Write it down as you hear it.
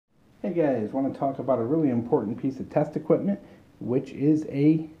Hey guys, want to talk about a really important piece of test equipment, which is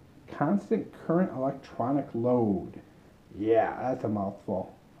a constant current electronic load. Yeah, that's a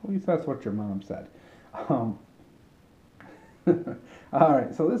mouthful. At least that's what your mom said. Um,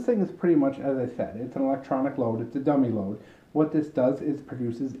 Alright, so this thing is pretty much, as I said, it's an electronic load, it's a dummy load. What this does is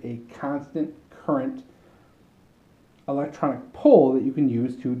produces a constant current electronic pull that you can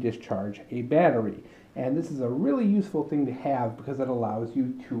use to discharge a battery. And this is a really useful thing to have because it allows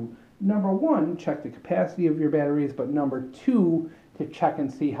you to, number one, check the capacity of your batteries, but number two, to check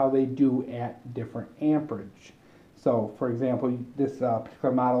and see how they do at different amperage. So, for example, this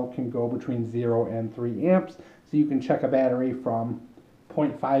particular model can go between 0 and 3 amps, so you can check a battery from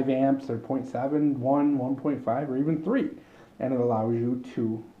 0.5 amps or 0.7, 1, 1.5, or even 3, and it allows you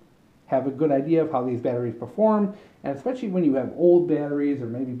to have a good idea of how these batteries perform, and especially when you have old batteries or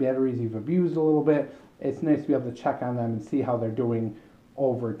maybe batteries you've abused a little bit, it's nice to be able to check on them and see how they're doing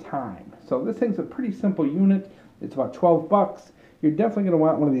over time. So this thing's a pretty simple unit. It's about 12 bucks. You're definitely going to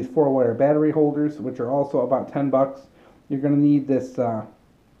want one of these 4-wire battery holders, which are also about 10 bucks. You're going to need this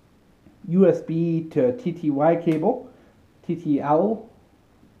USB to TTY cable, TTL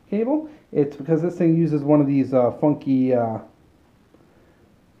cable. It's because this thing uses one of these funky I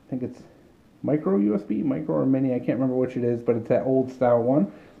think it's micro USB, micro or mini, I can't remember which it is, but it's that old style one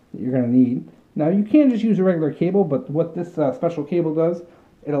that you're going to need. Now you can just use a regular cable, but what this special cable does,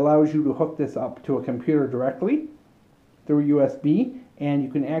 it allows you to hook this up to a computer directly through USB, and you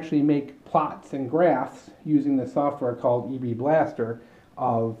can actually make plots and graphs using the software called EDB Blaster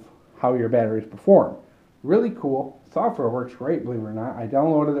of how your batteries perform. Really cool. Software works great, believe it or not. I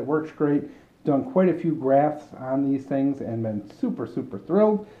downloaded it, works great. Done quite a few graphs on these things and been super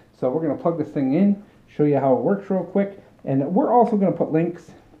thrilled. So we're going to plug this thing in, show you how it works real quick, and we're also going to put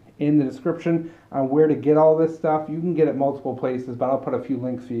links in the description on where to get all this stuff. You can get it multiple places, but I'll put a few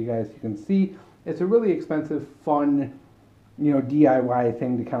links for you guys so you can see. It's a really expensive, fun, DIY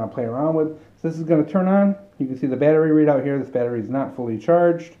thing to kind of play around with. So this is going to turn on. You can see the battery readout here. This battery is not fully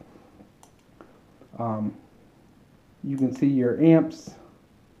charged. You can see your amps,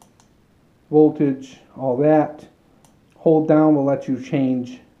 voltage, all that. Hold down will let you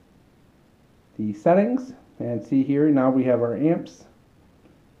change the settings, and see here now we have our amps,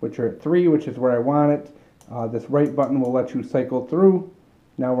 which are at 3, which is where I want it. This right button will let you cycle through.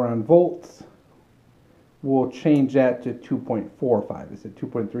 Now we're on volts. We'll change that to 2.45. It's at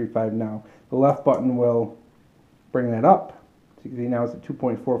 2.35 now. The left button will bring that up. So you can see now it's at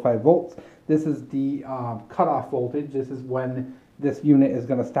 2.45 volts. This is the cutoff voltage. This is when this unit is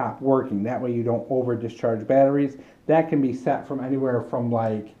going to stop working. That way you don't over discharge batteries. That can be set from anywhere from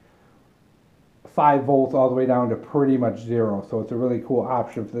like 5 volts all the way down to pretty much 0. So it's a really cool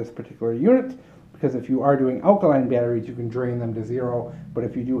option for this particular unit, because if you are doing alkaline batteries, you can drain them to 0. But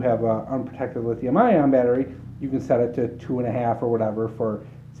if you do have an unprotected lithium-ion battery, you can set it to 2.5 or whatever for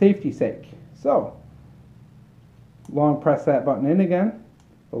safety's sake. So long press that button in again.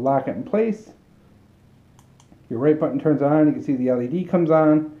 We'll lock it in place. Your right button turns on. You can see the LED comes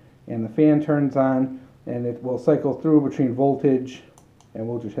on and the fan turns on, and it will cycle through between voltage, and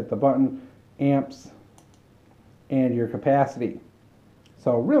we'll just hit the button, amps, and your capacity.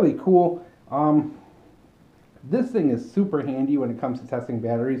 So really cool. This thing is super handy when it comes to testing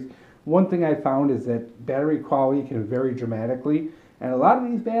batteries. One thing I found is that battery quality can vary dramatically, and a lot of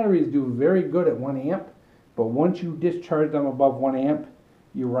these batteries do very good at 1 amp, but once you discharge them above 1 amp,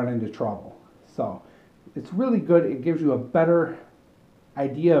 you run into trouble. So it's really good. It gives you a better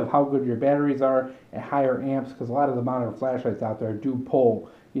idea of how good your batteries are at higher amps, because a lot of the modern flashlights out there do pull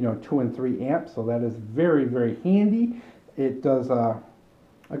 2 and 3 amps, so that is very handy. It does a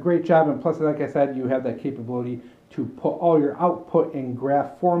great job, and plus, like I said, you have that capability to put all your output in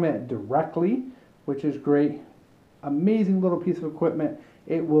graph format directly, which is great. Amazing little piece of equipment.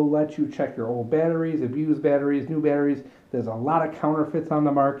 It will let you check your old batteries, abused batteries, new batteries. There's a lot of counterfeits on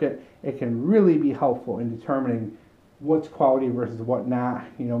the market. It can really be helpful in determining what's quality versus what not.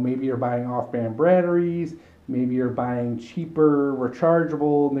 Maybe you're buying off-brand batteries, maybe you're buying cheaper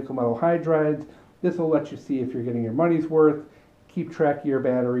rechargeable nickel metal hydrides. This will let you see if you're getting your money's worth. Keep track of your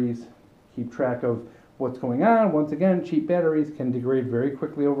batteries, keep track of what's going on. Once again, cheap batteries can degrade very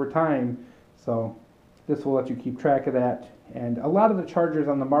quickly over time, so this will let you keep track of that. And a lot of the chargers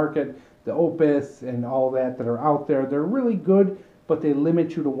on the market, the Opus and all that are out there, they're really good, but they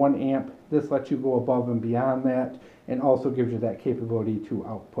limit you to 1 amp. This lets you go above and beyond that, and also gives you that capability to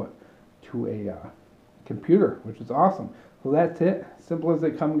output to a computer, which is awesome. So that's it. Simple as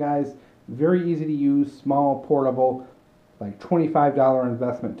they come, guys. Very easy to use, small, portable, like $25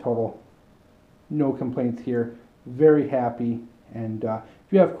 investment total. No complaints here. Very happy. And if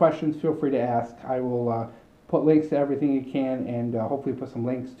if you have questions, feel free to ask. I will put links to everything you can, and hopefully put some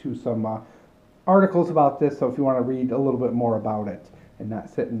links to some articles about this, so if you want to read a little bit more about it and not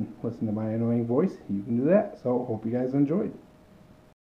sit and listen to my annoying voice, you can do that. So hope you guys enjoyed.